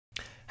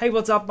Hey,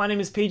 what's up? My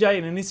name is PJ,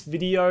 and in this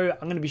video,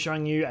 I'm going to be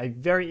showing you a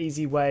very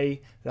easy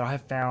way that I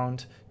have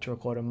found to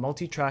record a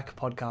multi-track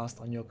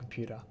podcast on your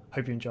computer.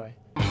 Hope you enjoy.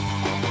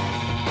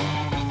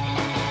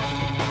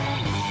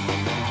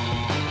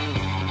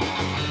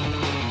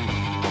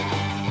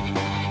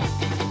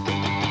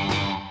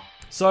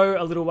 So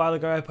a little while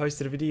ago, I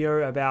posted a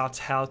video about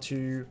how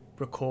to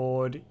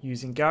record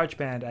using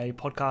GarageBand, a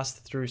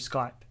podcast through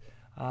Skype.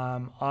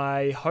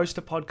 I host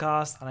a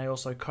podcast and I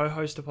also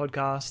co-host a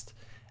podcast,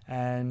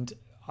 and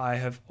I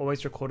have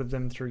always recorded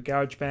them through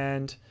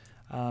GarageBand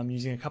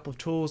using a couple of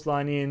tools,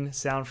 Line In,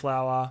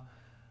 Soundflower,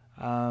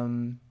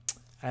 and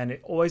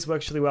it always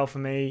works really well for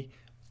me.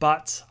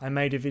 But I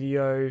made a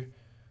video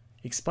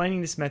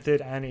explaining this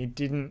method and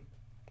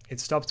it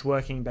stopped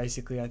working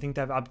basically. I think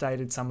they've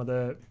updated some of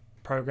the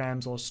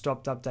programs or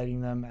stopped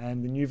updating them,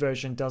 and the new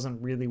version doesn't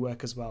really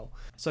work as well.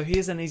 So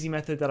here's an easy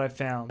method that I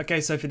found.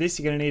 Okay, so for this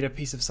you're going to need a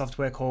piece of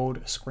software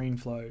called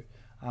Screenflow.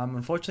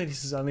 Unfortunately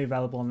this is only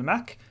available on the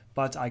Mac,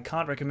 but I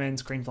can't recommend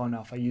Screenflow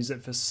enough. I use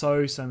it for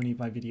so many of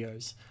my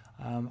videos.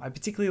 I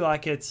particularly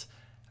like it.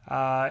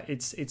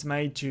 It's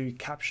made to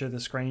capture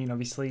the screen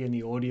obviously and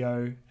the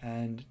audio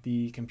and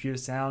the computer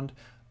sound,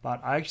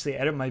 but I actually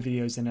edit my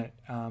videos in it,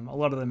 a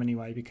lot of them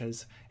anyway,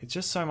 because it's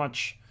just so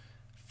much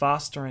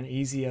faster and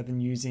easier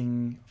than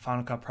using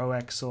Final Cut Pro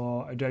X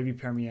or Adobe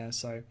Premiere.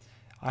 So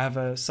I have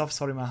a soft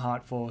spot in my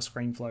heart for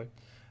Screenflow.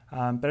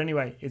 But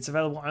anyway, it's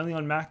available only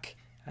on Mac,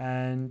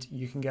 and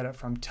you can get it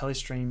from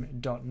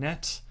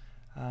telestream.net.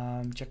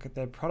 Check out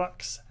their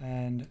products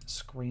and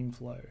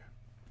Screenflow.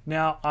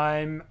 Now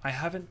I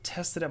haven't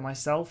tested it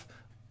myself,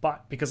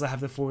 but because I have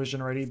the full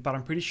version already, but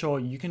I'm pretty sure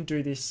you can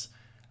do this,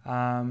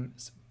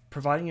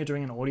 providing you're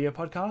doing an audio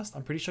podcast.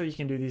 I'm pretty sure you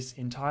can do this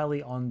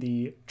entirely on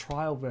the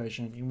trial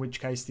version, in which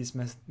case this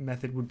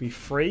method would be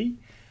free.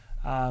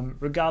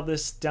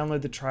 Regardless,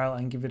 download the trial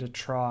and give it a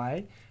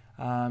try.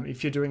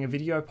 If you're doing a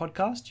video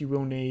podcast, you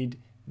will need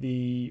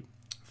the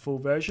full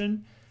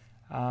version.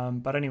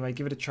 But anyway,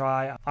 give it a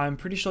try. I'm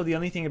pretty sure the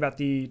only thing about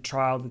the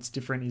trial that's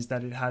different is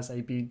that it has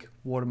a big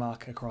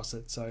watermark across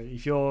it. So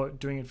if you're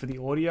doing it for the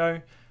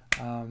audio,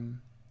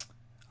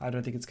 I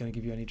don't think it's going to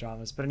give you any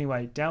dramas. But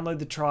anyway, download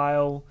the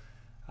trial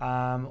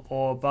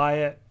or buy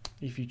it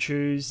if you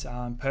choose.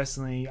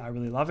 Personally, I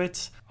really love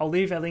it. I'll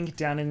leave a link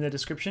down in the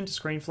description to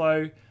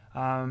Screenflow.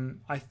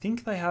 I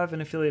think they have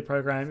an affiliate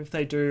program. If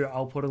they do,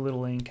 I'll put a little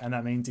link, and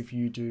that means if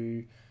you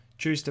do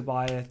choose to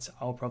buy it,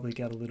 I'll probably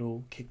get a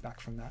little kickback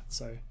from that.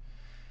 So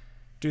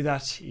do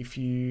that if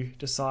you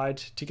decide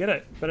to get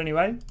it. But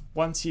anyway,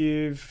 once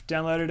you've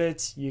downloaded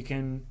it, you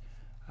can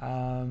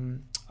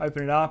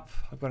open it up.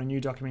 I've got a new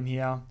document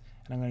here,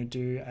 and I'm going to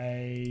do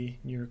a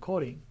new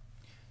recording.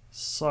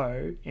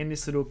 So in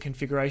this little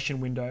configuration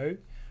window,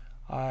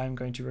 I'm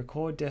going to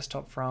record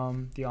desktop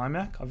from the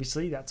iMac.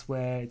 Obviously, that's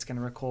where it's going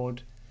to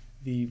record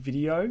the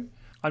video.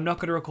 I'm not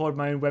going to record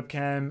my own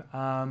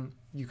webcam.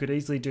 You could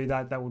easily do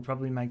that. That would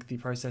probably make the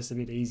process a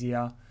bit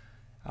easier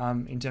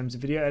in terms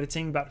of video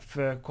editing, but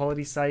for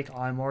quality's sake,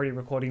 I'm already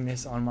recording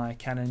this on my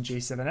Canon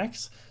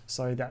G7X.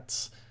 So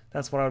that's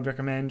what I would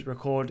recommend.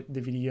 Record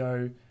the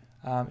video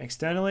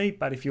externally,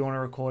 but if you want to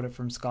record it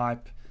from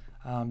Skype,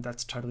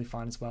 that's totally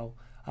fine as well.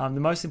 The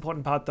most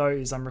important part though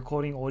is I'm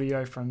recording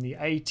audio from the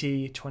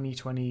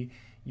AT2020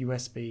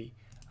 USB.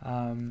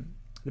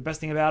 The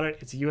best thing about it,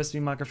 it's a USB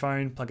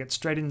microphone, plug it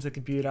straight into the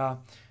computer,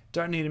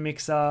 don't need a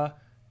mixer,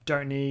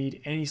 don't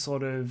need any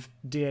sort of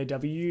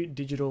DAW,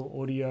 digital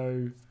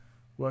audio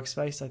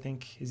workspace, I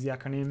think is the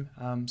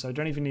acronym. So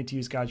don't even need to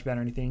use GarageBand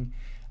or anything.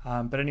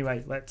 But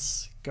anyway,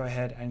 let's go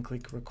ahead and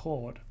click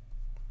record.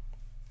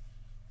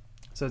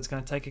 So it's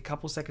going to take a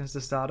couple seconds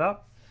to start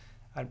up,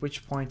 at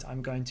which point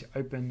I'm going to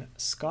open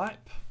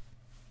Skype.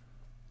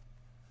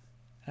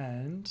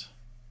 And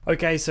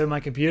okay, so my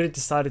computer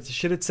decided to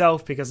shit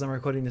itself because I'm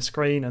recording the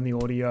screen and the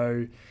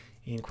audio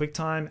in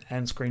QuickTime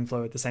and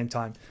Screenflow at the same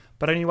time.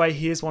 But anyway,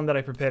 here's one that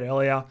I prepared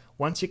earlier.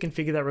 Once you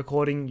configure that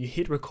recording, you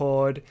hit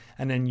record,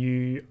 and then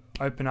you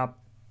open up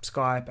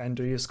Skype and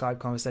do your Skype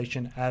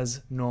conversation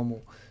as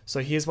normal.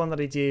 So here's one that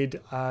I did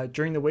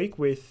during the week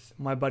with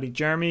my buddy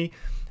Jeremy.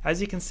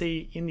 As you can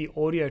see in the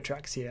audio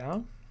tracks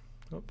here,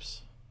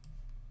 oops.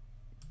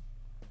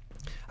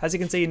 As you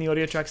can see in the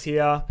audio tracks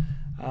here,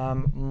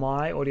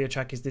 my audio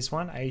track is this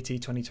one,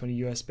 AT2020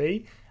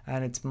 USB,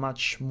 and it's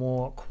much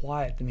more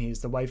quiet than his.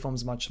 The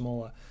waveform's much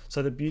smaller.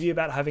 So the beauty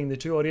about having the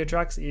two audio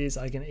tracks is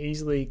I can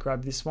easily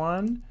grab this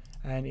one,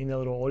 and in the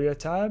little audio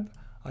tab,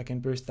 I can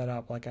boost that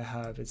up like I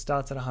have. It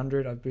starts at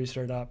 100, I've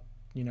boosted it up,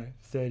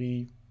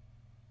 30,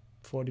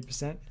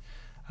 40%,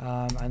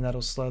 and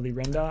that'll slowly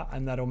render,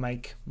 and that'll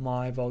make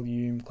my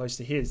volume close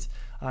to his.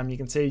 You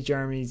can see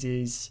Jeremy's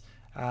is,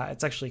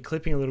 it's actually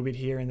clipping a little bit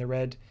here in the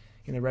red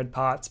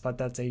parts, but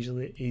that's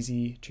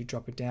easy to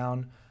drop it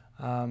down.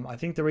 I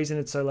think the reason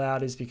it's so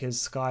loud is because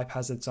Skype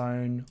has its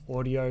own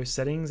audio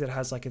settings. It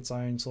has like its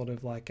own sort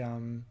of like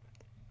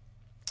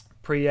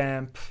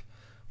preamp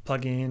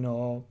plugin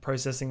or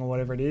processing or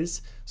whatever it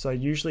is. So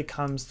it usually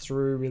comes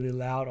through really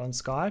loud on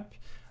Skype.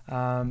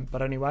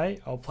 But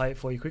anyway, I'll play it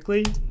for you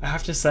quickly. I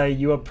have to say,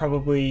 you are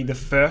probably the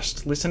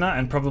first listener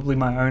and probably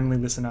my only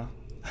listener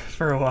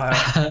for a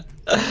while.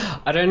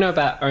 I don't know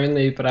about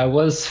only, but I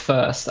was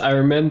first. I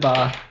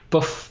remember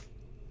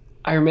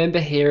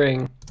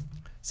hearing.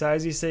 So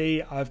as you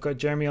see, I've got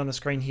Jeremy on the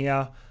screen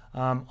here.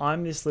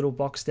 I'm this little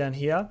box down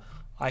here.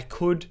 I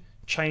could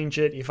change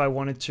it if I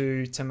wanted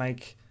to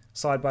make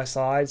side by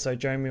side. So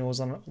Jeremy was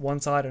on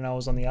one side and I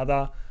was on the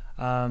other.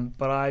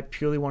 But I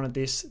purely wanted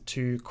this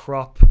to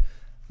crop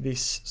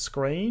this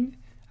screen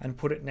and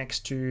put it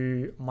next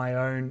to my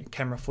own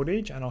camera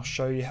footage. And I'll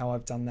show you how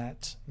I've done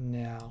that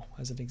now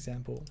as an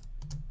example.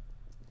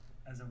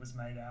 As it was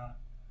made out.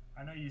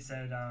 I know you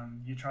said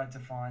you tried to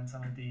find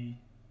some of the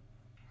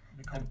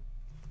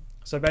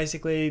So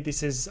basically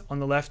this is on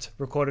the left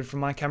recorded from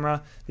my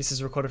camera. This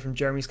is recorded from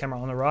Jeremy's camera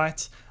on the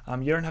right.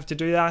 You don't have to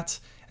do that,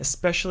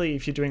 especially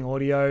if you're doing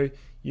audio.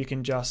 You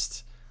can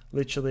just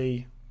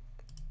literally,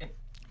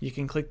 you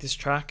can click this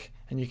track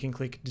and you can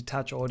click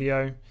detach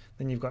audio.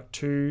 Then you've got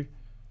two,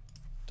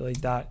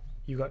 delete that.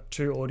 You've got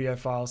two audio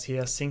files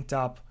here synced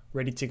up,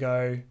 ready to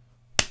go.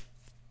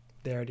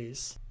 There it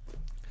is.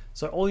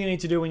 So all you need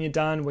to do when you're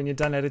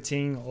done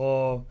editing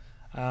or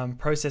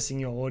processing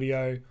your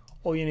audio,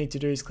 all you need to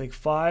do is click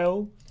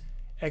File,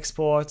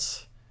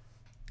 Export,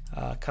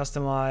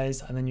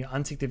 Customize, and then you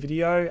untick the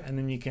video, and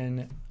then you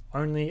can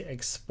only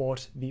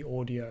export the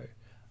audio.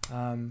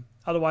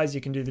 Otherwise, you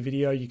can do the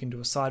video, you can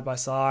do a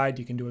side-by-side,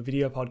 you can do a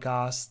video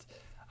podcast.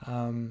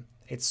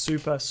 It's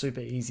super, super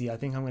easy. I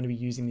think I'm going to be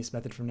using this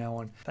method from now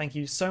on. Thank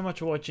you so much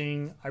for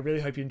watching. I really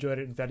hope you enjoyed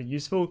it and found it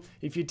useful.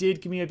 If you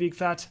did, give me a big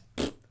fat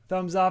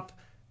thumbs up.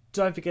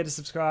 Don't forget to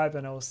subscribe,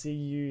 and I will see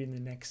you in the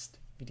next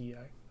video.